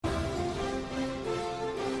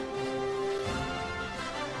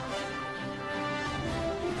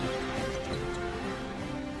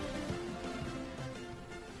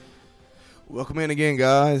Welcome in again,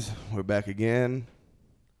 guys. We're back again.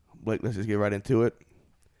 Blake, let's just get right into it.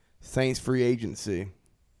 Saints free agency.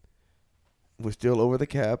 We're still over the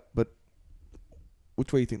cap, but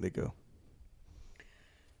which way do you think they go?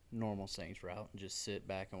 Normal Saints route and just sit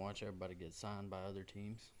back and watch everybody get signed by other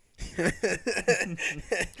teams.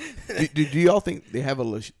 do y'all think they have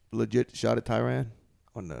a legit shot at Tyrann?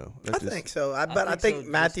 Or no? I think so. I think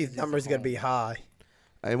Matthew's number is going to be high.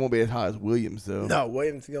 It won't be as high as Williams, though. No,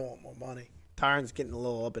 Williams is going to want more money. Tyrann's getting a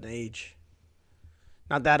little up in age.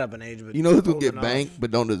 Not that up in age, but you know who's going to get banked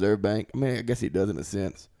but don't deserve bank? I mean, I guess he does in a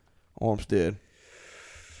sense. Armstead.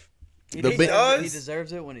 He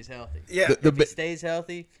deserves it when he's healthy. Yeah. If he stays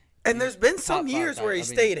healthy. And there's been some years where he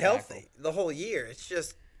stayed healthy the whole year. It's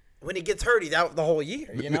just when he gets hurt, he's out the whole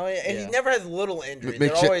year. You know, and he never has little injuries.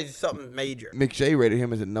 There's always something major. McShay rated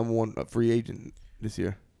him as a number one free agent this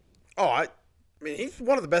year. Oh, I mean, he's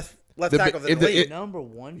one of the best left tackles in the league. Number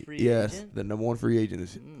one free agent? Yes, the number one free agent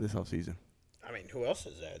this offseason. I mean, who else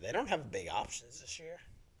is there? They don't have big options this year.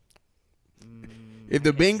 If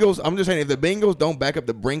the Bengals, I'm just saying, if the Bengals don't back up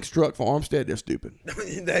the Brinks truck for Armstead, they're stupid.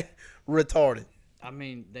 They retarded. I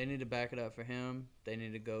mean, they need to back it up for him. They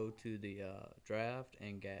need to go to the draft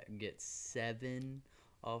and get 7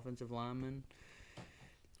 offensive linemen.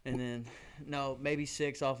 And then, maybe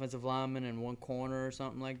 6 offensive linemen and 1 corner or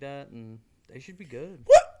something like that. And they should be good.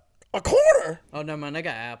 What? A corner? Oh, no, man. They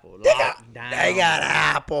got Apple. They got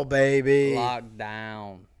Apple, baby. Locked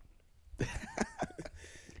down.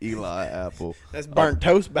 Eli Apple. That's burnt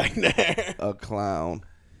toast back there. A clown.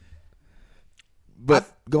 But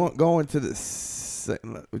going to the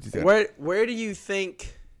what you said? Where do you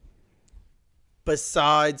think,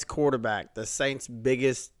 besides quarterback, the Saints'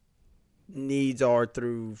 biggest needs are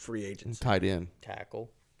through free agents? Tight end. Tackle.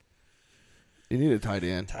 You need a tight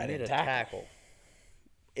end. You need a tackle.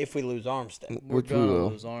 If we lose Armstead. We're going to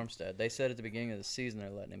lose Armstead. They said at the beginning of the season they're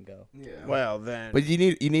letting him go. Yeah. Well, then. But you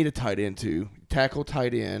need a tight end, too. Tackle,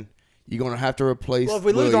 tight end. You're going to have to replace Well, if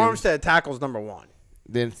we lose Williams. Armstead, tackle's number 1.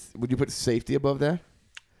 Then would you put safety above that?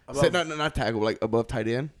 Not tackle, like above tight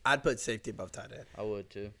end? I'd put safety above tight end. I would,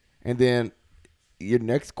 too. And then your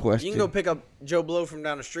next question. You can go pick up Joe Blow from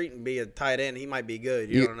down the street and be a tight end. He might be good.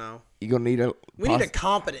 You don't know. You're going to need a... We need a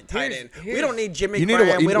competent tight end. We don't need Jimmy You need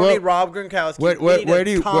Graham. We don't need Rob Gronkowski.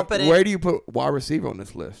 Where do you put wide receiver on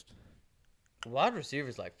this list? Wide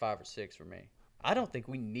receiver's like 5 or 6 for me. I don't think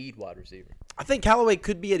we need wide receiver. I think Callaway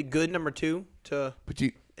could be a good number 2 to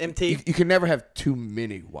MT. You can never have too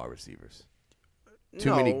many wide receivers.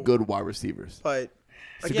 Too many good wide receivers. But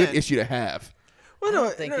it's a good issue to have. Well, I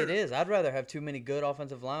don't think it is. I'd rather have too many good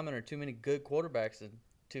offensive linemen or too many good quarterbacks than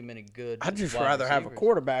too many good I'd just wide rather receivers. have a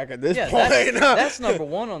quarterback at this point. That's number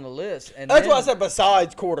 1 on the list. And that's why I said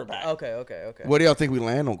besides quarterback. Okay. What do y'all think we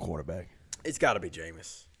land on quarterback? It's got to be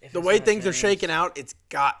Jameis. The way things are shaking out, it's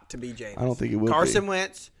got to be Jameis. I don't think it will Carson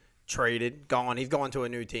Wentz, traded, gone. He's going to a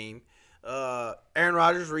new team. Aaron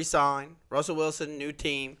Rodgers re-signed. Russell Wilson, new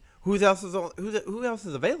team. Who else is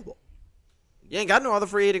available? You ain't got no other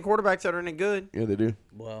free agent quarterbacks that are any good. Yeah, they do.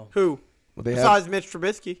 Well, who? Besides Mitch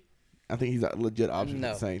Trubisky. I think he's a legit option for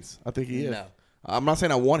the Saints. I think he is. No. I'm not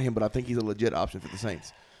saying I want him, but I think he's a legit option for the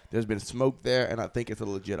Saints. There's been smoke there, and I think it's a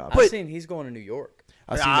legit option. I've seen he's going to New York.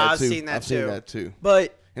 I've seen that too.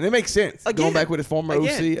 But and it makes sense. Again, going back with his former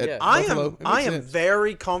OC at Buffalo. I am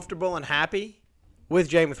very comfortable and happy with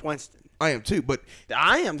Jameis Winston. I am too, but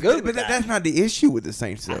I am good. But that's not the issue with the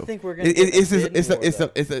Saints, though. I think we're going to it's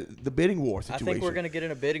the bidding war situation. I think we're going to get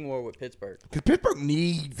in a bidding war with Pittsburgh. Because Pittsburgh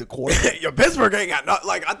needs a quarterback. Yo, Pittsburgh ain't got nothing.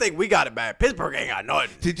 Like, I think we got it bad. Pittsburgh ain't got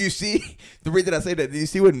nothing. Did you see the reason I say that? Did you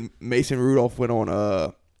see when Mason Rudolph went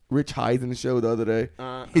on Rich Eisen show the other day?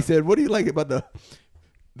 He said, "What do you like about the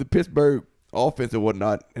Pittsburgh offense and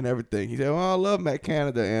whatnot and everything?" He said, "Well, I love Matt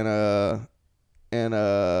Canada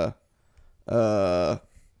and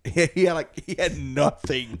he had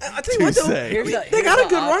nothing to say. They got a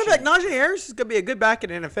good running back. Najee Harris is gonna be a good back in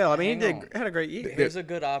the NFL. I mean, had a great year. Here's a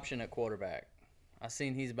good option at quarterback. I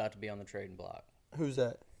seen he's about to be on the trading block. Who's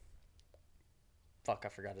that? Fuck, I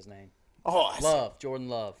forgot his name. Oh, Jordan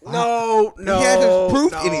Love. No. He hasn't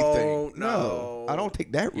proved anything. No, I don't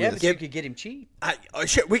take that Yeah, risk. but you could get him cheap.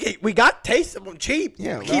 We got Taysom cheap.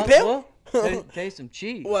 Yeah, keep him. Taysom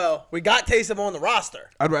cheap. Well, we got Taysom on the roster.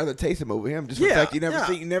 I'd rather Taysom over him, just for the fact you never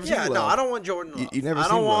seen Love. No, I don't want Jordan Love. You never I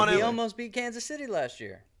seen don't want Love. him. He almost beat Kansas City last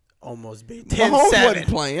year. Almost beat Mahomes 10-7. wasn't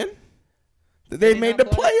playing. They made the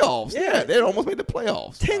play? playoffs. Yeah, they almost made the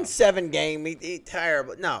playoffs. 10-7 game. He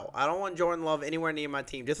terrible. No, I don't want Jordan Love anywhere near my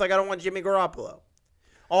team. Just like I don't want Jimmy Garoppolo.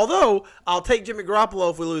 Although, I'll take Jimmy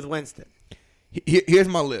Garoppolo if we lose Winston. Here's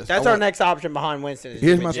my list. That's our next option behind Winston.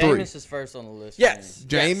 Here's my three. Jameis is first on the list. for Yes. me.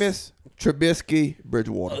 Jameis, Trubisky,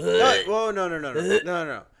 Bridgewater.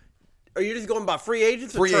 No. Are you just going by free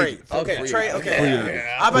agents or Free trade? agents. Okay, Free trade. agents. Okay. Free agents.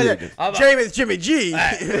 How about Free that? agents. Jameis, Jimmy G.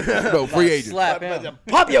 No, free agents. Slap him.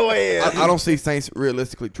 Pop your ass. I don't see Saints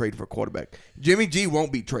realistically trading for a quarterback. Jimmy G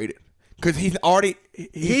won't be traded because he's already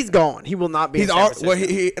He's gone. He will not be. he's in San already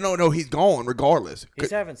Francisco. no he's gone regardless. He's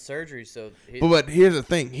having surgery, so But here's the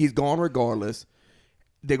thing: he's gone regardless.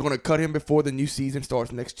 They're going to cut him before the new season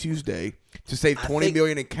starts next Tuesday to save $20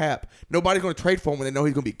 million in cap. Nobody's going to trade for him when they know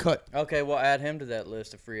he's going to be cut. okay. Well, add him to that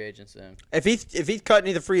list of free agents then. If he's cutting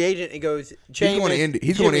he's a free agent, he goes. He's going to Indy.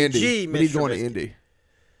 He's going to Jimmy Indy. G, But he's Mr. going to Trubisky. Indy.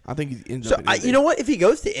 I think he ends So up in Indy. you know what? If he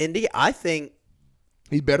goes to Indy, I think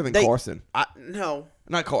He's better than they- Carson. no.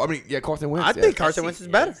 Not Carson. I mean, yeah, Carson Wentz. I yeah. think Carson Wentz is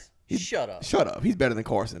better. Shut up. Shut up. He's better than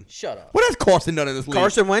Carson. Shut up. What has Carson done in this league?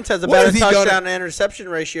 Carson Wentz has a What better has he done touchdown to interception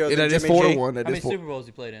ratio Yeah, than that is Jimmy 4-1. G. That How is many 4. Super Bowls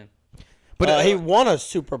he played in? But He won a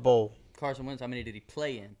Super Bowl. Carson Wentz. How many did he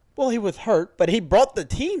play in? Well, he was hurt, but he brought the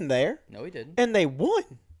team there, No, he didn't. and they won.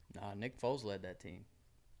 Nah, Nick Foles led that team.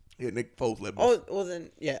 yeah, Nick Foles led. Oh, well then,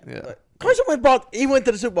 yeah. Yeah. But Carson Wentz went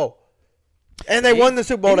to the Super Bowl, and they won the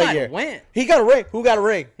Super Bowl he that might year. win. He got a ring. Who got a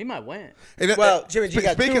ring? He might win. Well, Jimmy G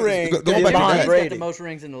got speaking two of- rings. going and back to behind that- He's Brady. got the most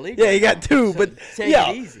rings in the league. Yeah, he got two, So but take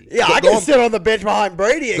yeah, it easy. yeah, I Going- can sit on the bench behind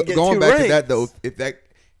Brady and get Going two back rings. to that though, if that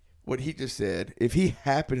what he just said, if he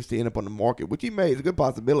happens to end up on the market, which he may, it's a good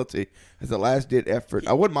possibility as a last ditch effort.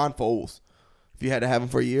 I wouldn't mind Foles if you had to have him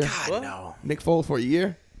for a year. God, What? no. Nick Foles for a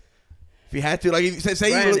year. If you had to, like, if you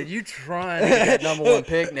say Brandon, you you trying to get that number one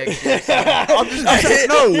pick next year? son. I'm saying,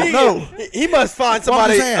 no. He must find Well,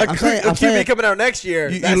 I'm somebody, saying- I'm saying- a I'm QB saying- coming out next year.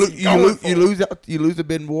 You, That's you, he's going for. you lose a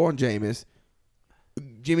bid war on Jameis.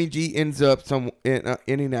 Jimmy G ends up in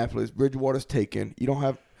Indianapolis. Bridgewater's taken. You don't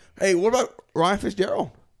have. Hey, what about Ryan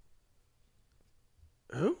Fitzgerald?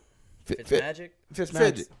 Who? Fitzmagic?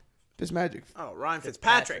 Fitzmagic. Fitzmagic. Oh, Ryan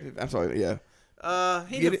Fitzpatrick. I'm sorry. Yeah.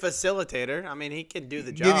 He's Get a it? facilitator. I mean, he can do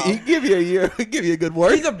the Give job. you, he give you a year. He give you a good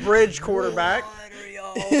work. He's a bridge quarterback. What are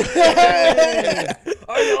y'all doing?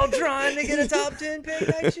 Are y'all trying to get a top 10 pick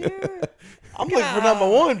next year? I'm looking for number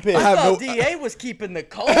one pick. I have I no. thought DA was keeping the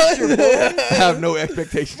culture, boys. I have no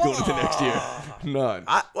expectations going into next year. None.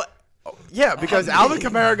 What? Oh, yeah, because Alvin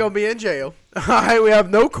Kamara gonna be in jail. All right, we have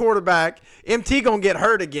no quarterback. MT gonna get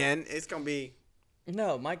hurt again. It's gonna be.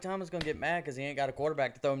 No, Mike Thomas going to get mad because he ain't got a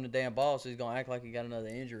quarterback to throw him the damn ball, so he's going to act like he got another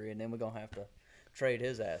injury, and then we're going to have to trade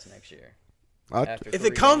his ass next year. after If 3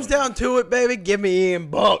 it comes games. down to it, baby, give me Ian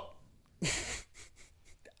Buck.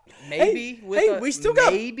 Maybe Hey, with hey, a, we still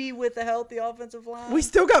got- maybe with a healthy offensive line. We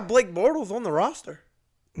still got Blake Bortles on the roster.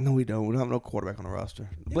 No, we don't. We don't have no quarterback on the roster.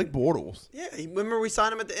 Blake Bortles. Yeah, remember we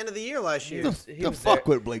signed him at the end of the year last year. He The was fuck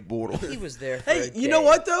there. with Blake Bortles. He was there. For Hey, a you know day.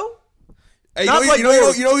 what though? Hey, Not Blake you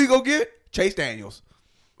Bortles. know who you go get? Chase Daniels.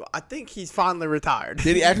 Well, I think he's finally retired.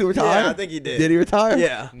 Did he actually retire? Yeah, I think he did. Did he retire?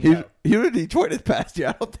 Yeah. He was in Detroit this past year.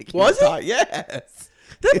 I don't think he Was he? retired. Yes.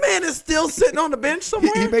 That man is still sitting on the bench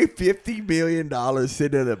somewhere. He made $50 million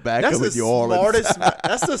sitting in the backup that's in New Orleans.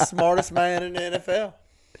 That's the smartest man in the NFL.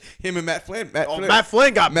 Him and Matt Flynn. Matt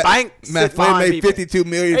Flynn got banked. Matt sitting Flynn behind made people. $52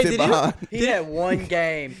 million Hey, sitting did you- behind. He had one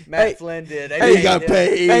game. Matt Hey, Flynn did. He They got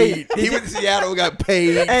paid him. paid. Hey, he went to Seattle and got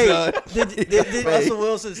paid. Hey, son. did Russell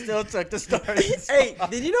Wilson still took the starting hey, spot.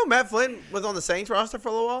 did you know Matt Flynn was on the Saints roster for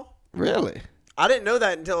a little while? Really? I didn't know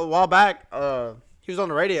that until a while back. He was on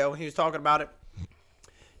the radio. He was talking about it.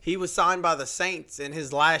 He was signed by the Saints in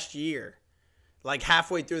his last year. Like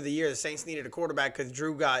halfway through the year, the Saints needed a quarterback because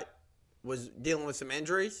Drew was dealing with some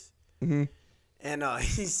injuries. Mm-hmm. And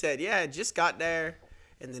he said, yeah, I just got there.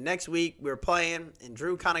 And the next week we were playing, and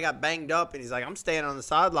Drew kind of got banged up. And he's like, I'm staying on the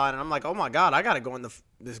sideline. And I'm like, oh, my God, I got to go in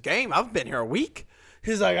this game. I've been here a week.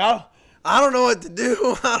 He's like, I don't know what to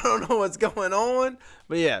do. I don't know what's going on.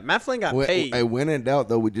 But, yeah, Matt Flynn got paid. Hey, when in doubt,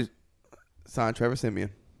 though, we just signed Trevor Siemian.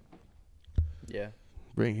 Yeah.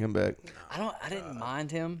 Bring him back. I didn't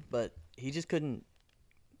mind him, but he just couldn't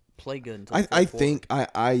play good until I the fourth think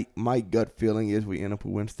my gut feeling is we end up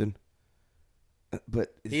with Winston.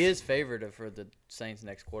 But he is favored for the Saints'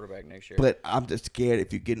 next quarterback next year. But I'm just scared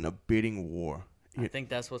if you get in a bidding war. I think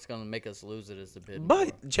that's what's going to make us lose it is the bid.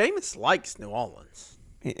 But Jameis likes New Orleans.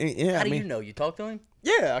 Yeah, How I do mean, you know? You talk to him?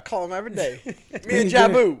 Yeah, I call him every day. Me and He's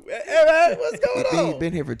been- Jabu. Hey, man, what's going he's on?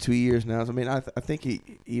 been here for 2 years now. So I mean, I think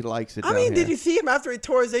he likes it. I down mean, here. did you see him after he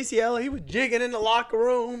tore his ACL? He was jigging in the locker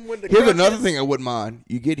room with the Here's crutches. another thing I wouldn't mind.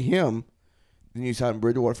 You get him, then you sign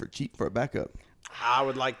Bridgewater for cheap for a backup. I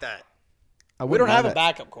would like that. I We wouldn't don't have mind a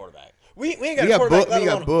that. backup quarterback. We ain't got We a got quarterback. book. We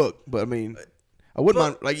got book. But I mean, I wouldn't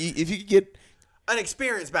mind. Like if you could get An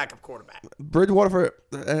experienced backup quarterback. Bridgewater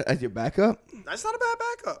as your backup. That's not a bad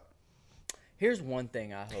backup. Here's one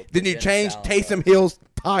thing I hope. Then you Dennis change Allen Taysom does. Hill's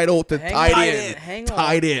title to tight on, end. Hang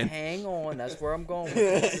Tight on. end. Hang on. That's where I'm going with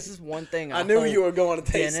this. This is one thing I knew hope you were going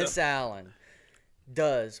to Taysom. Dennis Allen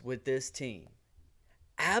does with this team.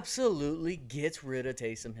 Absolutely gets rid of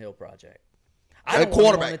Taysom Hill project. I At don't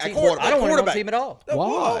want him on quarterback, the at team. quarterback, I don't want him on the quarterback. team at all.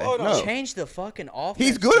 Why? Oh, No. Change the fucking offense.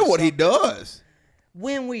 He's good to at what he something. does.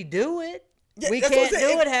 When we do it, Yeah, we that's what I'm can't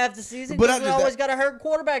saying. do it half the season But because I we just- always got a hurt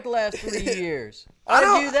quarterback the last 3 years. I I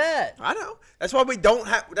know. do that. I know. That's why we don't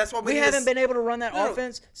have. That's why we We need haven't to, been able to run that No.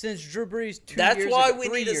 offense since Drew Brees 2 That's years why ago, we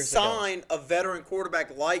 3 need to years ago. sign a veteran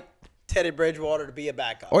quarterback like Teddy Bridgewater to be a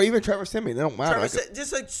backup. Or even Trevor Simeon. They don't matter. Trevor said,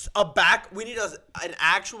 just a back. We need an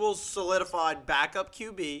actual solidified backup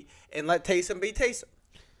QB and let Taysom be Taysom.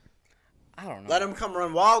 I don't know. Let him come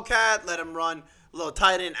run Wildcat. Let him run little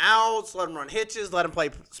tight end outs. Let him run hitches. Let him play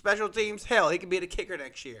special teams. Hell, he could be the kicker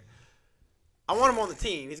next year. I want him on the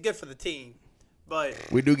team. He's good for the team. But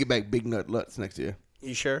We do get back Big Nut Lutz next year.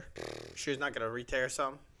 you sure? Sure he's not going to re-tear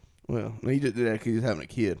something? Well, he just did that because he's having a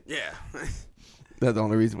kid. Yeah. That's the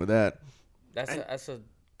only reason with that. That's a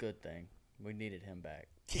good thing. We needed him back.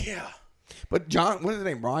 yeah. But John, what's his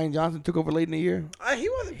name? Brian Johnson took over late in the year. He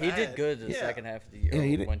wasn't He bad. did good the Yeah. second half of the year Yeah,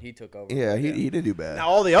 he did. when he took over. Yeah, he didn't do bad. Now,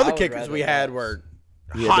 all the other I would kickers rather we had Lutz. were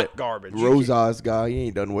Yeah, hot but garbage. Rosas guy, he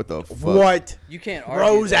ain't done what the fuck. What? You can't argue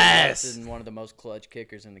Rose that ass. Lutz isn't one of the most clutch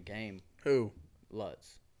kickers in the game. Who?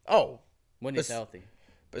 Lutz. Oh. When he's Bes- healthy.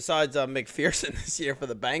 Besides McPherson this year for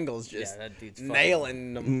the Bengals, just that dude's fucking-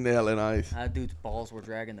 nailing them. Nailing ice. That dude's balls were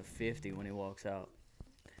dragging the 50 when he walks out.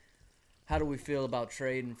 How do we feel about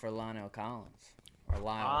trading for Lionel Collins? Or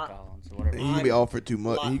Lyle Collins, or whatever. He's gonna be offered too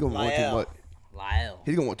much. He's gonna want too Lyle. much. Lyle.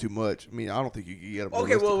 He's gonna want too much. I mean, I don't think you can get him.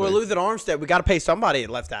 Okay, well, we're realistically. losing Armstead. We got to pay somebody at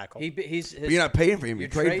left tackle. He's But you're not paying for him. You're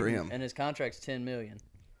trading for him. and his contract's $10 million.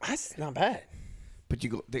 That's not bad. But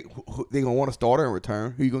they gonna want a starter in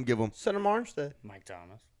return. Who you gonna give them? Send him Armstead. Mike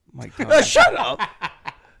Thomas. Mike Thomas. Shut up. I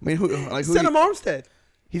mean, who Send him Armstead.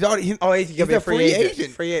 He's already. He's gonna be a a free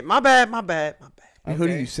agent. Free agent. My bad. I mean, who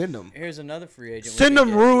do Okay. you send him? Here's another free agent. we Send could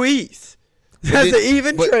him get. Ruiz. That's then- an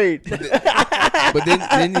even but- trade. But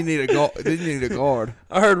then you need a guard. Then you need a guard.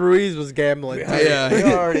 I heard Ruiz was gambling. too. Yeah.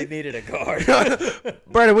 We already needed a guard.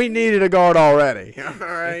 Brandon, we needed a guard already. All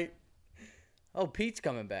right. Oh, Pete's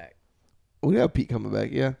coming back. We have Pete coming back.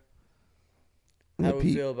 Yeah. We How have do we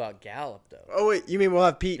Pete. feel about Gallup, though? Oh wait, you mean we'll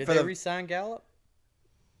have Pete Did for they the? re-sign Gallup?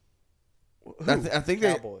 I think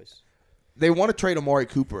they Cowboys. want to trade Amari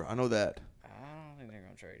Cooper. I know that. I don't think they're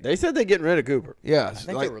going to trade him. They said they're getting rid of Cooper. Yeah. I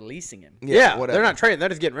think like, they're releasing him. Yeah, whatever. they're not trading. They're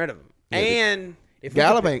just getting rid of him. And If we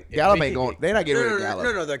Gallup could- ain't. if Gallup we ain't could going. get- They're not getting rid of no,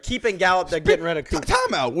 Gallup. they're keeping Gallup. They're getting rid of Cooper.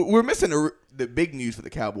 Time out. We're missing the big news for the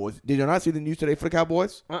Cowboys. Did you not see the news today for the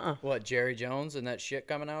Cowboys? What, Jerry Jones and that shit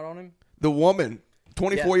coming out on him? The woman,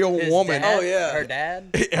 24-year-old His woman, dad- Oh, yeah. Her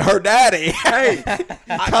dad? her daddy, Hey,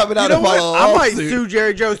 coming out you know of what? a I might lawsuit. sue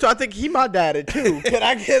Jerry Jones too. I think he my daddy too. Can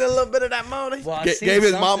I get a little bit of that money? Well, I Ga- seen gave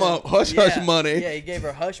his something- mama hush money. Yeah, he gave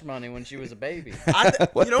her hush money when she was a baby.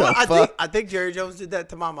 What You know what? the fuck? I think Jerry Jones did that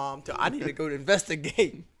to my mom too. I need to go to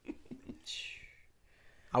investigate.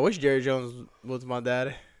 I wish Jerry Jones was my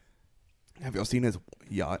daddy. Have y'all seen his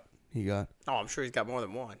yacht he got? Oh, I'm sure he's got more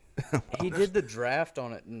than one. He did the draft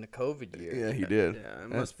on it in the COVID year. Yeah, he did. Yeah, it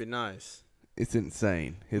must be nice. It's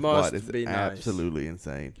insane. His Must yacht is be nice. absolutely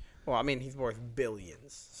insane. Well, I mean, he's worth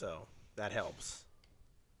billions, so that helps.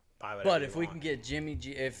 Buy whatever But you if we want. can get Jimmy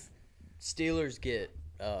G, if Steelers get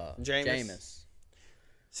Jameis. Jameis.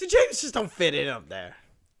 See, James just don't fit in up there.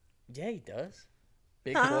 Yeah, he does.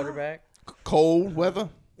 Big Nah. quarterback. Cold weather.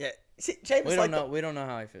 Yeah, see, James We like don't know. We don't know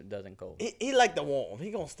how he does in cold. he like the warm.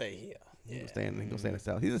 He gonna stay here. He gonna stay in the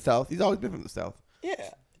South. He's in the South. He's always been from the South.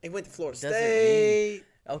 Yeah, he went to Florida Doesn't State.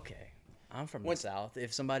 Okay, I'm from What- the South.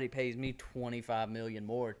 If somebody pays me $25 million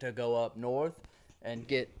more to go up north and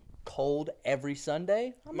get cold every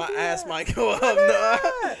Sunday, My ass might go up.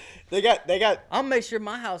 No. They got. I'll make sure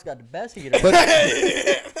my house got the best heater.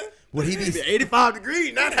 Would he be 85 degrees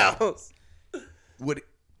in that house.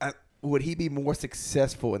 would he be more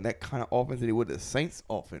successful in that kind of offense than he would the Saints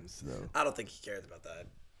offense though? I don't think he cares about that.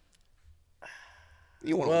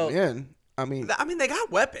 You want Well- to win. I mean, I mean, they got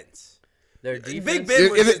weapons. Their Big defense, Ben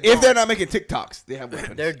was just if they're gone. not making TikToks, they have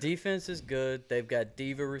weapons. their defense is good. They've got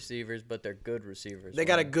diva receivers, but they're good receivers. They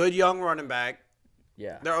got a good young running back.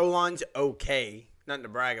 yeah. Their O line's okay. Nothing to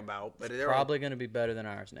brag about, but they're Probably going to be better than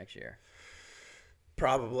ours next year.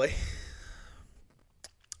 probably.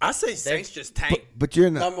 I say Saints just tank. but you're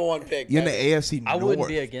in the Number one pick. you're in the baby. AFC I North. wouldn't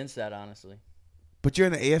be against that, honestly. But you're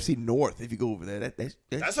in the AFC North if you go over there.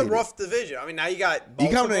 That's a rough division. I mean, now you got You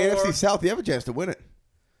Baltimore. come to the AFC South, you have a chance to win it.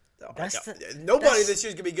 Oh my That's God. the- Nobody that's- this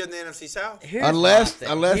year's gonna be good in the NFC South. Here's Unless- my thing.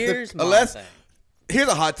 unless the- Here's my unless- thing. Here's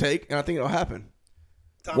a hot take, and I think it'll happen.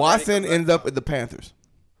 Tom Watson Brady ends up with the Panthers.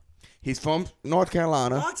 He's from North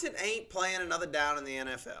Carolina. Watson ain't playing another down in the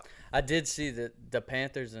NFL. I did see that the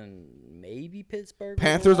Panthers and maybe Pittsburgh.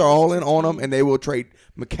 Panthers are all in on him, and they will trade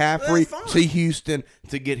McCaffrey That's to fine. Houston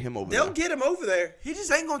to get him over They'll there. get him over there. He just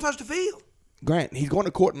ain't gonna touch the field. Grant, he's going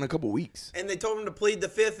to court in a couple weeks. And they told him to plead the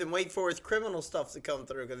fifth and wait for his criminal stuff to come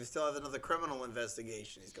through because he still has another criminal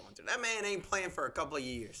investigation he's going through. That man ain't playing for a couple of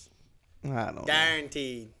years. I don't know.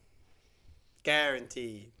 Guaranteed.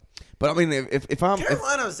 Guaranteed. But I mean, if I'm if,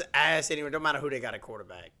 Carolina's ass anyway, no matter who they got at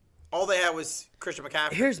quarterback. All they had was Christian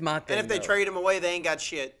McCaffrey. Here's my thing, And if they though. trade him away, they ain't got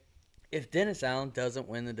shit. If Dennis Allen doesn't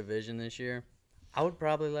win the division this year, I would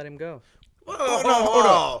probably let him go. Whoa, hold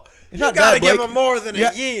on. It's You not got to that, give Blake. him more than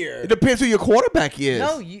Yeah, a year. It depends who your quarterback is.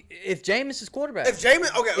 No, if Jameis is quarterback. If Jameis,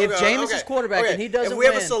 If Jameis is quarterback and he doesn't if we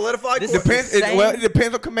have a win, solidified this quarterback, is Depends. Same. Well, it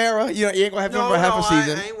depends on Kamara. You know, you ain't gonna have him no, for half a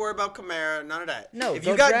season. I ain't worried about Kamara. None of that. No, if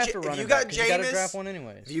go you got draft a if running you back, got 'cause you gotta Jameis, draft one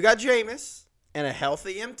anyways. if you got Jameis and a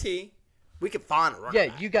healthy MT, we could find a running Yeah,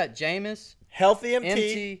 back. you got Jameis, Healthy MT,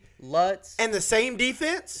 MT, Lutz, and the same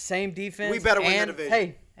defense. same defense. We better win the and,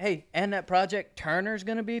 division. Hey, and that Project Turner's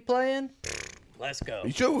gonna be playing. Let's go.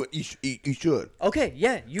 You should. You should. Okay,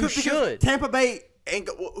 yeah, you Because should. Tampa Bay ain't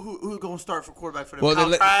who's going to start for quarterback for them? Well, Kyle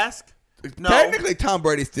they let- Trask? No. Technically, Tom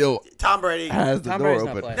Brady still Tom Brady. has the Tom door Brady's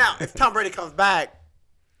not open. playing. Now, if Tom Brady comes back,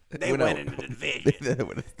 they We know. win in the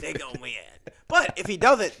division. They gonna win. But if he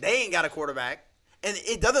doesn't, they ain't got a quarterback, and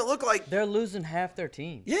it doesn't look like. They're losing half their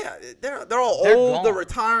team. Yeah, they're all They're old. gone. They're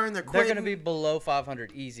retiring. They're They're quitting. gonna be below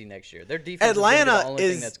 500 easy next year. Their defense Atlanta is the only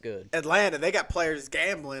is thing that's good. Atlanta. They got players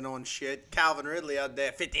gambling on shit. Calvin Ridley out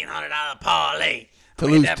there, $1,500 parlay to I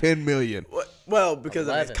mean, lose that- $10 million. Well, because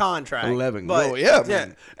of his 11. contract. 11. But, Oh, yeah,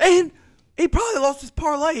 man. And he probably lost his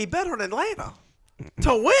parlay. He bet on Atlanta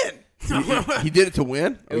to win. He did it to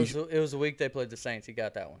win. It was the week they played the Saints. He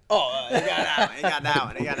got that one. Oh, he got that one. He got that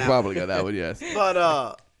one. He got that one. Probably got that one. Yes.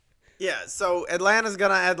 But yeah. So Atlanta's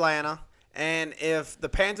gonna Atlanta, and if the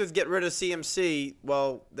Panthers get rid of CMC,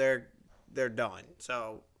 well, they're done.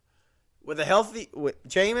 So with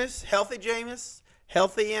Jameis,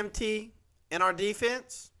 healthy MT in our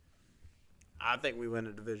defense, I think we win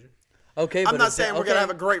the division. Okay, I'm but not if saying they- we're gonna okay, have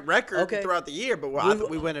a great record Okay. throughout the year, but I think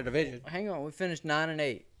we win a division Hang on, we finished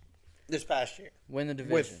 9-8. this past year. Win the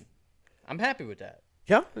division. I'm happy with that.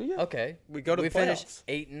 Yeah. Okay, We go to the finished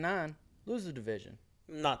playoffs. 8-9. Lose the division.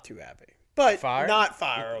 Not too happy, but Fire? not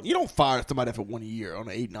fire. You don't fire somebody after 1 year on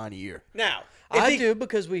an 8-9 year. Now, if I he, do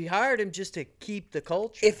because we hired him just to keep the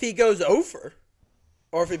culture. if he goes over,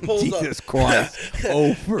 or if he pulls Jesus Christ.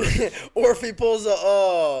 Over. or if he pulls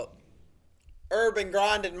a Urban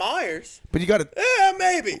Grinding Myers, But you got to. yeah,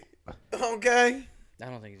 maybe. Okay. I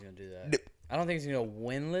don't think he's gonna do that. I don't think he's gonna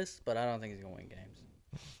winless, but I don't think he's gonna win games.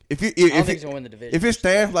 If you I don't if, think it- he's gonna win the division. if it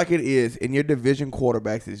stands like it is, and your division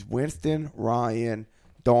quarterbacks is Winston, Ryan,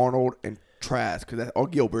 Darnold, and Trask, or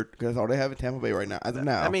Gilbert, because that's all they have in Tampa Bay right now. As of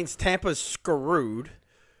now, That means Tampa's screwed.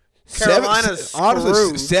 seven, Carolina's honestly,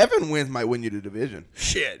 screwed. 7 wins might win you the division.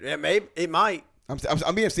 Shit, it might.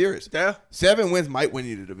 I'm being serious. Yeah. 7 wins might win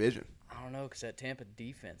you the division. I don't know because that Tampa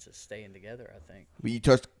defense is staying together. I think. When you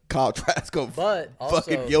touch Kyle Trask over But also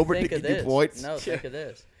fucking Gilbert to think get of you this. points. No, think of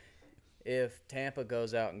this. If Tampa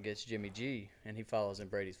goes out and gets Jimmy G and he follows in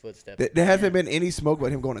Brady's footsteps, There hasn't been any smoke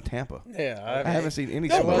about him going to Tampa. Yeah, I haven't seen any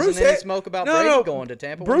There smoke. wasn't Bruce any Ha- smoke about No, Brady no, going to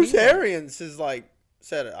Tampa. when Bruce he went. Arians is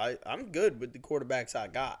said I'm good with the quarterbacks I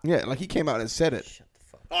got. Yeah, like he came out and said it. Shut the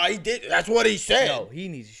fuck. Oh, he did. That's what he said. No, he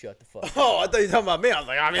needs to shut the fuck. up. Oh, I thought you were talking about me. I was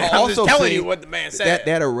like, I'm Also just telling seen you what the man said.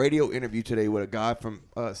 They had a radio interview today with a guy from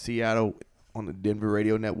Seattle on the Denver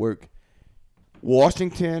radio network.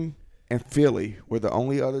 Washington and Philly were the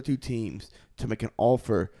only other 2 teams to make an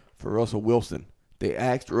offer for Russell Wilson. They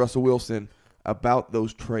asked Russell Wilson about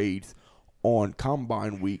those trades on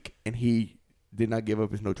Combine Week, and he did not give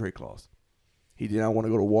up his no-trade clause. He did not want to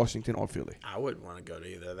go to Washington or Philly. I wouldn't want to go to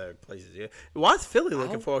either of their places. Yeah. Why is Philly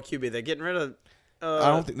looking for a QB? They're getting rid of. I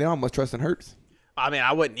don't think they don't have much trust in Hurts. I mean,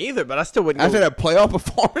 I wouldn't either, but I still wouldn't. After Go. that playoff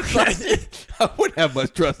performance, I wouldn't have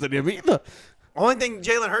much trust in him either. Only thing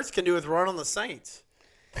Jalen Hurts can do is run on the Saints.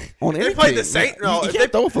 On If any they played team. the Saints, no, you if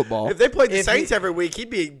can't they throw a football. If they played the If Saints he- every week, he'd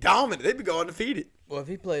be dominant. They'd be going undefeated. Well, if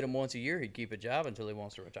he played him once a year, he'd keep a job until he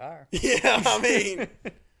wants to retire. Yeah, I mean,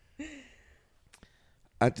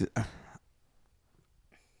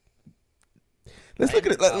 Let's look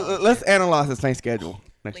at it. Let's analyze the Saints schedule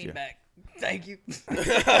next Lean year. back. Thank you.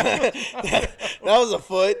 that was a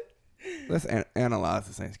foot. Let's analyze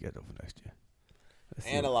the Saints schedule for next year.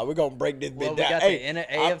 Analyze. We're gonna break this Well, bit we down. got Hey, the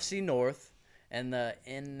AFC North and the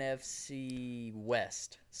NFC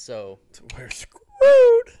West. So we're screwed.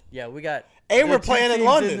 yeah, we got. And the we're two playing in teams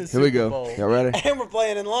London. the Here we Super go. Bowl. Y'all ready? And we're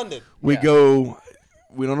playing in London. We Yeah. go.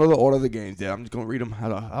 We don't know the order of the games yet. I'm just gonna read them.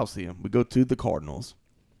 I'll see them. We go to the Cardinals.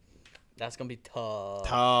 That's gonna be tough.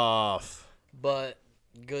 Tough. But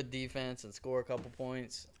good defense and score a couple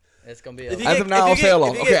points. It's gonna be. If you As get- of now, if you I'll say get- a if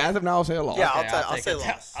loss. you Okay, get- as of now, I'll say a loss. Yeah, I'll take say a-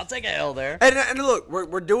 loss. I'll take a L there. And look,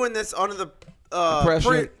 we're doing this under the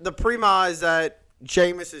Impression. the premise that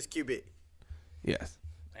Jameis is QB. Yes.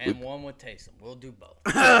 And one with Taysom. We'll do both.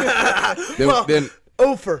 Then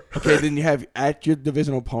Ofer. okay, then you have at your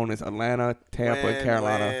divisional opponents: Atlanta, Tampa, and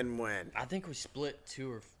Carolina. When. I think we split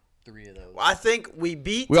 2 or 3 of those. I think we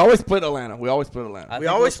beat. We always split Atlanta. We always split I Atlanta. We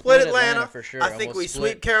think always we'll split split Atlanta. Atlanta for sure, I and think we'll we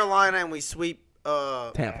split- sweep Carolina and we sweep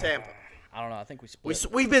Tampa. I don't know. I think we split.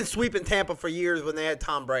 We've been sweeping Tampa for years when they had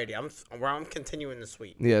Tom Brady. I'm continuing the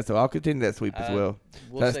sweep. Yeah, so I'll continue that sweep as well.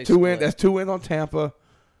 we'll That's say 2 wins. split. That's 2 wins on Tampa.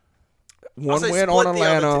 I'll One say win split on the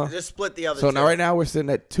other Atlanta. two. Just split the other So two. now right now we're sitting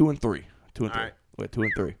at 2 and 3. 2 and 3. All right. We're at 2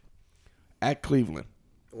 and 3. At Cleveland.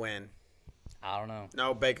 Win. I don't know.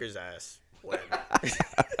 No, Baker's ass. Win.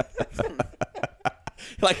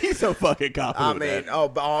 Like he's so fucking I confident. with mean, that.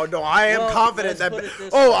 oh no, I am Well, confident let's that. put it this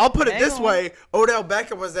Oh, way. I'll put it Hang this on. way: Odell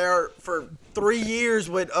Beckham was there for 3 years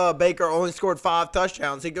with Baker. Only scored 5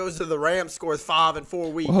 touchdowns. He goes to the Rams, scores 5 in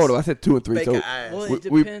 4 weeks. Well, hold on, I said 2 and 3. Baker So ass. Well, we,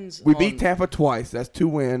 it we- depends we beat on- Tampa twice. That's 2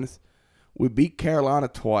 wins. We beat Carolina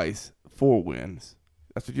twice. 4 wins.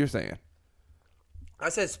 That's what you're saying. I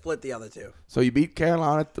said split the other two, So you beat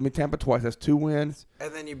Tampa twice. That's 2 wins.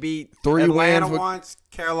 and then you beat 3 Atlanta wins with once,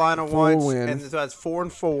 Carolina 4 once, wins. and so that's 4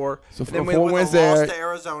 and 4. So and then we 4 with wins a loss there. to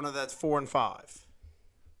Arizona. That's 4 and 5.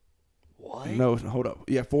 What? No, hold up.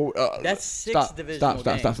 Yeah, 4. That's 6 stop, divisional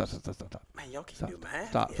stop, games. Man, y'all can Stop, do math.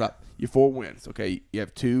 stop, yeah. stop. You're 4 wins. Okay, you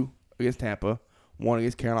have 2 against Tampa, 1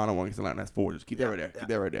 against Carolina, 1 against Atlanta. That's 4. Just keep that right there. Keep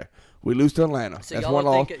that right there. We lose to Atlanta. So That's y'all 1 are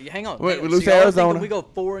loss. thinking, hang on. Wait, hang we on. lose So to y'all are thinking Arizona. We go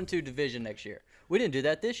 4-2 division next year. We didn't do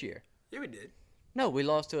that this year. Yeah, we did. No, we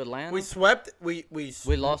lost to Atlanta. We swept. We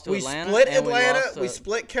lost to we Atlanta. split and Atlanta. We, lost to We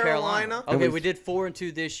split Carolina. Okay, And we did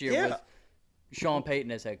 4-2 this year Yeah. with Sean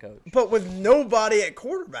Payton as head coach. But with nobody at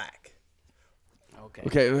quarterback. Okay.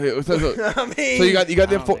 Okay, so I mean, you got them I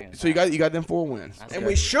don't 4. think it's So you got them 4 wins. I and say-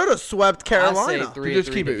 we should have swept I Carolina. say 3 So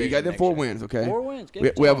just keep it. You got them 4 wins. Okay. 4 wins. Give We,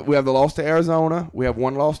 it to we have them. we have the loss to Arizona. We have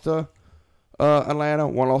 1 loss to Atlanta.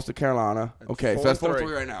 1 loss to Carolina. Okay, so that's 4-3.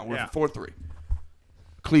 4-3 right now. We're Yeah. 4-3.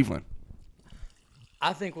 Cleveland.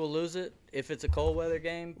 I think we'll lose it if it's a cold weather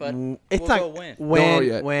game, but It's we'll not go win. Don't know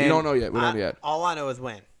yet. You don't know yet. We don't know yet. All I know is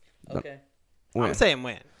win. Okay. Win. I'm saying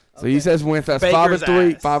win. So he says win. So that's Baker's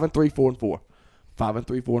 5-3, ass. 5-3, 4-4,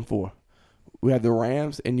 5-3, 4-4. We have the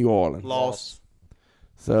Rams in New Orleans. Loss.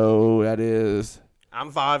 So that is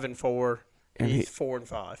I'm 5 and 4. And He's he- 4 and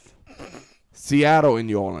 5. Seattle in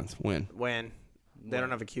New Orleans. Win. Win. They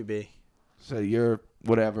don't have a QB. So you're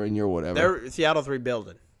whatever and you're whatever. They're Seattle's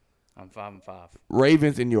rebuilding. I'm 5-5.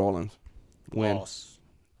 Ravens in New Orleans. Win. Loss.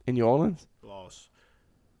 In New Orleans? Loss.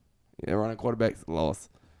 Yeah, running quarterbacks loss.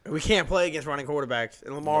 We can't play against running quarterbacks,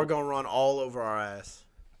 and Lamar going to run all over our ass.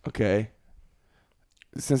 Okay.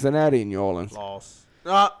 Cincinnati in New Orleans. Loss.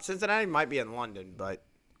 No, Cincinnati might be in London, but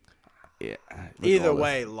Yeah. either regardless.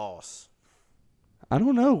 way, loss. I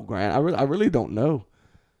don't know, Grant. I really don't know.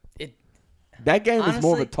 It. That game is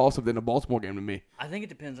more of a Honestly- toss-up than the Baltimore game to me. I think it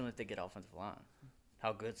depends on if they get offensive line.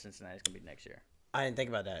 How good Cincinnati's gonna be next year. I didn't think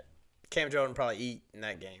about that. Cam Jordan probably eat in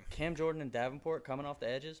that game. Cam Jordan and Davenport coming off the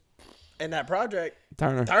edges, And that project,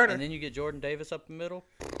 Turner. Turner. and then you get Jordan Davis up the middle.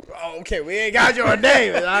 Oh, okay, we ain't got Jordan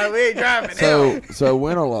Davis. We ain't driving him. So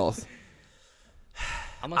win or loss?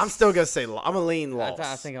 I'm still gonna say I'm gonna lean loss.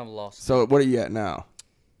 I think I'm lost. So what are you at now?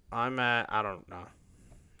 I'm at I don't know.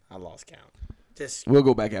 I lost count. Just We'll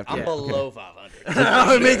go back after I'm that. below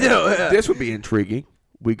 500. me too. This would be intriguing.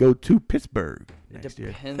 We go to Pittsburgh It next year.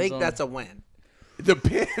 I depends think on. that's a win. It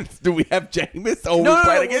depends. Do we have Jameis? Or No, we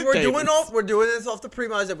playing no, against we're Jameis? doing this off the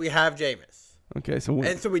premise that we have Jameis, Okay, so win.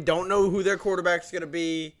 and so we don't know who their quarterback's gonna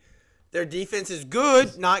be. Their defense is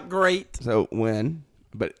good, not great. So win.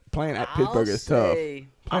 But playing at I'll Pittsburgh is tough. say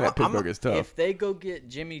Playing at Pittsburgh is tough. If they go get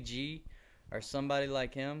Jimmy G or somebody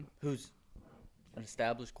like him, who's an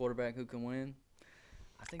established quarterback who can win,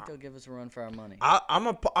 I think they'll give us a run for our money.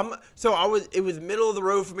 It was middle of the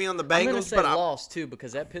road for me on the I'm gonna Bengals, say but loss too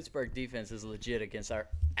because that Pittsburgh defense is legit against our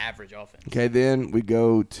average offense. Okay, then we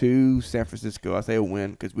go to San Francisco. I say a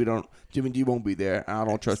win because we don't. Jimmy G won't be there. I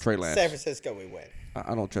don't trust Trey Lance. San Francisco we win.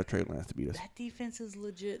 I don't trust Trey Lance to beat us. That defense is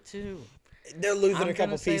legit too. They're losing I'm a couple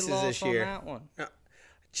gonna say pieces loss this on year. that one.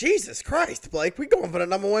 Jesus Christ, Blake, we going for the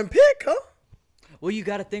number 1 pick, huh? Well, you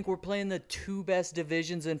got to think we're playing the 2 best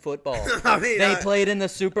divisions in football. I mean, they played in the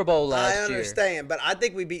Super Bowl last year. I understand, but I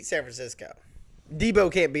think we beat San Francisco.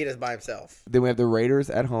 Debo can't beat us by himself. Then we have the Raiders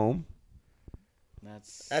at home.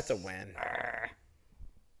 That's a win.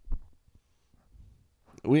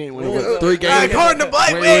 We ain't winning but 3 games. According to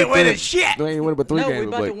Blake, we ain't winning shit. We ain't winning but 3 No, games. we're with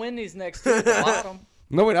about to Blake. win these next 2 at the bottom.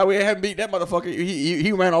 No, we haven't beat that motherfucker.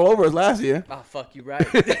 He ran all over us last year. Oh, fuck, you right.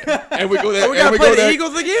 And we go there. We got to play the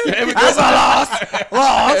Eagles again? And we That's go, a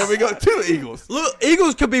loss. And we go to the Eagles. Look,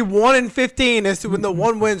 Eagles could be 1-15 as to when the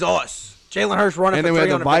 1 wins us. Jalen Hurts running And for then we have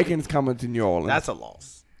the 350. Vikings coming to New Orleans. That's a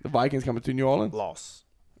loss. The Vikings coming to New Orleans. Loss.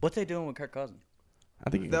 What's they doing with Kirk Cousins? I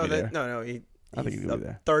think he's No, gonna be there. no. I think He's he's gonna be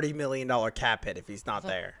there. $30 million cap hit if he's not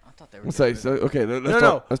there. I thought they were. Let's say so. Okay, let's No.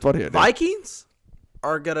 start. Let's start here. Vikings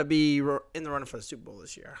are gonna be in the running for the Super Bowl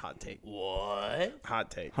this year. Hot take. What? Hot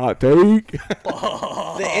take. Hot take.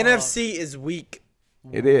 The NFC is weak.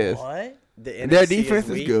 It is. What? The And their NFC defense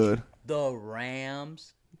is weak. good. The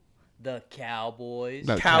Rams, the Cowboys.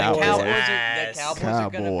 The Cowboys. The Cowboys ass. are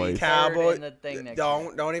going to be Cowboys. Cowboy. third in the thing next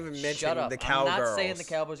year. Don't even mention Shut up. the I'm Cowgirls. not saying the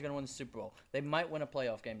Cowboys are going to win the Super Bowl. They might win a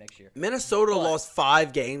playoff game next year. Minnesota But- lost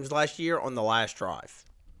 5 games last year on the last drive.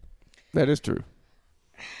 That is true.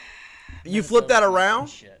 You flip that Minnesota's not around, doing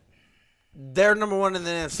shit. they're number 1 in the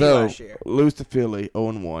NFC So last year. lose to Philly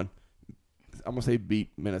 0-1. I'm gonna say beat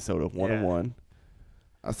Minnesota 1-1.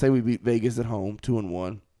 I say we beat Vegas at home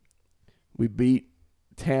 2-1. We beat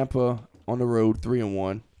Tampa on the road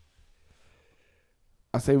 3-1.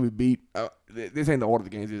 I say we beat. This ain't the order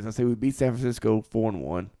of the games. I say we beat San Francisco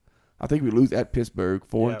 4-1. I think we lose at Pittsburgh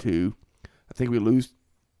 4-2. I think we lose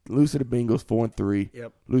to the Bengals 4-3.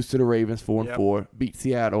 Yep. Lose to the Ravens 4-4. Beat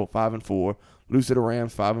Seattle 5-4. Lose to the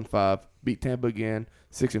Rams 5-5. Beat Tampa again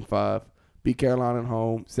 6-5. Beat Carolina at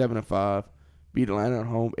home 7-5. Beat Atlanta at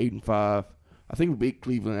home 8-5. I think we beat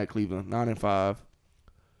Cleveland at Cleveland 9-5.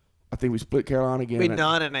 I think we split Carolina again. Be at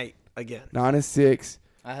 9-8 again. 9-6.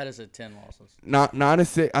 I had us at 10 losses.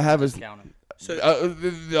 9-6. I have us. Counting. So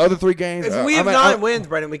The other 3 games. if we have 9 wins,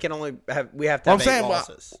 Brendan, we can only we have to I'm have 8 saying,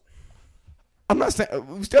 losses. I'm not saying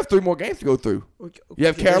we still have 3 more games to go through. You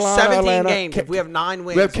have There's Carolina, 17 Atlanta. games. If we have 9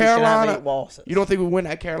 wins, We have we should have Carolina. 8 losses. You don't think we win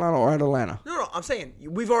at Carolina or at Atlanta? No, I'm saying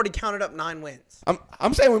we've already counted up 9 wins.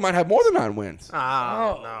 I'm saying we might have more than 9 wins. Oh,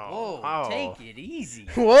 Oh, no. whoa. Oh. Take it easy.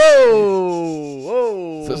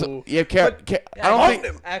 Whoa. So you have I don't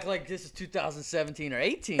think. Act like this is 2017 or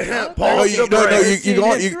 18. Huh? Oh, you going?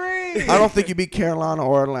 13-3. I don't think you beat Carolina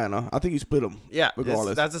or Atlanta. I think you split them. Yeah,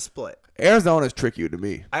 regardless. that's a split. Arizona's trickier to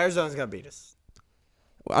me. Arizona's going to beat us.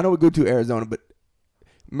 I know we go to Arizona, but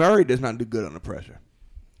Murray does not do good under pressure.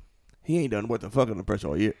 He ain't done what the fuck under pressure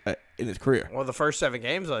all year in his career. Well, the first 7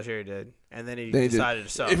 games last year he did, and then he Then he did. decided to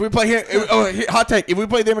suck. If we play him, hot take. If we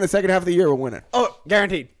play them in the second half of the year, we're winning. Oh,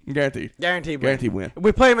 guaranteed. Guaranteed. Guaranteed win. Guaranteed win. If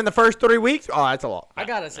we play him in the first 3 weeks, oh, that's a lot. I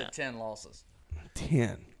got us at 10 losses.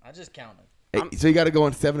 10. I just counted. So you got to go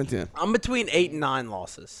in 7-10. I'm between 8 and 9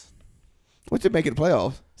 losses. What's it make it the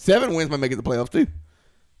playoffs? 7 wins might make it the playoffs too.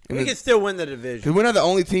 We can still win the division. Because we're not the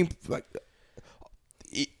only team. Like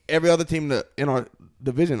every other team in our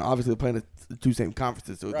division, obviously playing the 2 same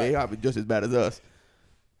conferences, so they are just as bad as us.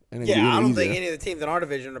 And Yeah, I don't think any of the teams in our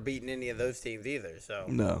division are beating any of those teams either. So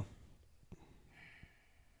No.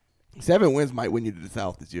 7 wins might win you to the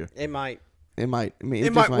South this year. it might. It might. I mean,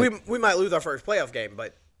 It might. We might lose our first playoff game,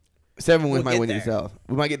 but 7 wins we'll might get win you the there. South.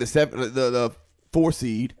 We might get the 4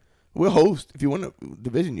 seed. We'll host. If you win the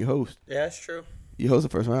division, you host. yeah, that's true. You host the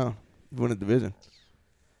first round. If you win the division.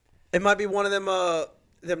 It might be one of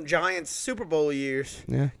them Giants Super Bowl years.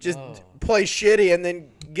 Yeah. Just play shitty and then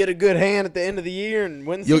get a good hand at the end of the year and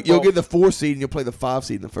win. You'll Super Bowl. get the 4 seed and you'll play the 5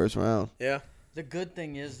 seed in the first round. Yeah. The good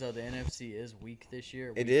thing is, though, the NFC is weak this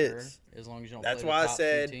year. It weaker, is. As long as you don't That's play why the I top 2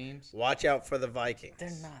 said teams. watch out for the Vikings. They're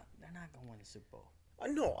not going to win the Super Bowl.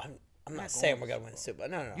 No, I'm not saying we're gonna win the Super Bowl.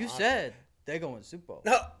 No. You said they're going to win the Super Bowl.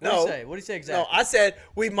 No. What do you say exactly? No, I said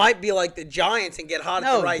we might be like the Giants and get hot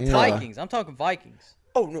at the right Yeah. time. Vikings. I'm talking Vikings.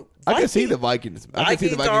 Oh no, I can see the Vikings. I can see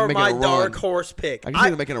the Vikings Vikings are making my a run. dark horse pick. I can see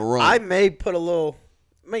them making a run. I may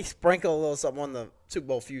sprinkle a little something on the Super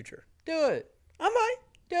Bowl future. Do it. I might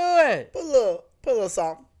Do it. put a little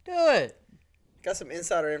something. Do it. Got some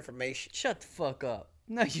insider information. Shut the fuck up.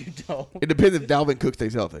 No, you don't. It depends if Dalvin Cook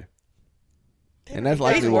stays healthy. And that's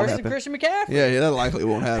likely He's won't worse than happen. Christian McCaffrey. Yeah, that likely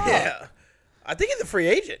won't happen. Yeah, I think he's a free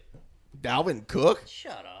agent. Dalvin Cook?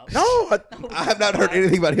 Shut up. No, I have not heard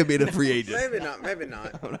anything about him being a free agent. maybe not. Maybe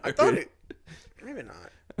not. I not thought really. it. Maybe not.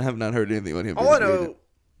 I have not heard anything about him. All being I a free know agent.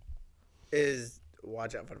 is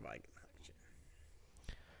watch out for the Vikings.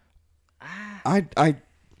 I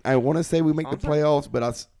I want to say we make the I'm sorry. playoffs,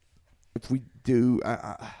 but if we do,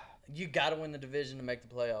 You got to win the division to make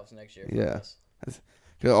the playoffs next year. for Yeah. us.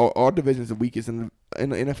 our division is the weakest in the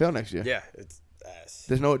NFL next year. Yeah, it's ass.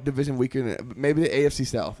 There's no division weaker. Maybe the AFC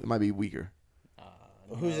South. It might be weaker.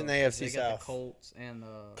 Who's in the 'cause AFC they got South? The Colts and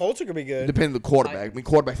the Colts are gonna be good. Depending on the quarterback. I mean,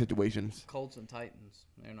 quarterback situations. Colts and Titans.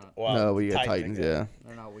 They're not. Well, No, we got Titans Titans. are good. Yeah,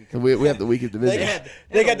 They're not weak. so we have the weakest They division. got, They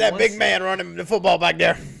they got had that one big se- man running the football back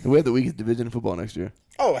there. We have the weakest division in football next year.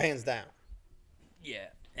 Oh, hands down. Yeah,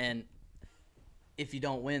 and if you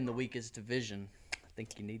don't win the weakest division, I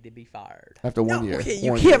think you need to be fired. After one No, year. okay,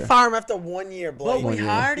 you One can't year. fire him after 1 year, But Blake. we year.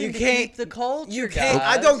 hired him You to can't- keep the culture. You can't.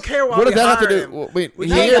 I guys. don't care why What we does that have to hire do? him. Well, wait, We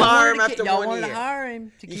he can't here? fire him after y'all 1 wanted to year. hire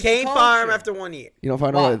him to You keep can't the fire him culture. after 1 year You don't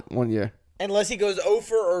find Why? out 1 year. unless he goes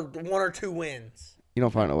over or 1 or 2 wins. You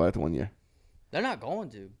don't find out after 1 year. They're not going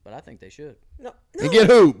to, but I think they should. No, And get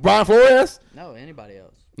who? Brian Flores? No, anybody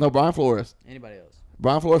else. No, Brian Flores. Anybody else.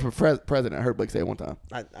 Brian Flores for president. I heard Blake say it one time.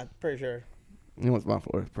 I'm pretty sure. He wants Brian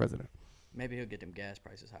Flores president. Maybe he'll get them gas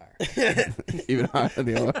prices higher. Even higher than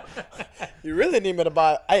the other. You really need me to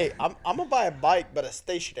buy. Hey, I'm gonna buy a bike, but a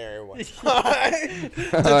stationary one. to All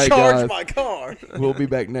right, charge guys. my car. We'll be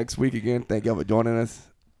back next week again. Thank y'all for joining us.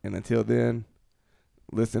 And until then,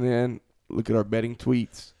 listen in. Look at our betting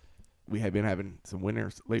tweets. We have been having some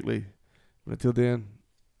winners lately. But until then,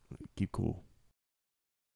 keep cool.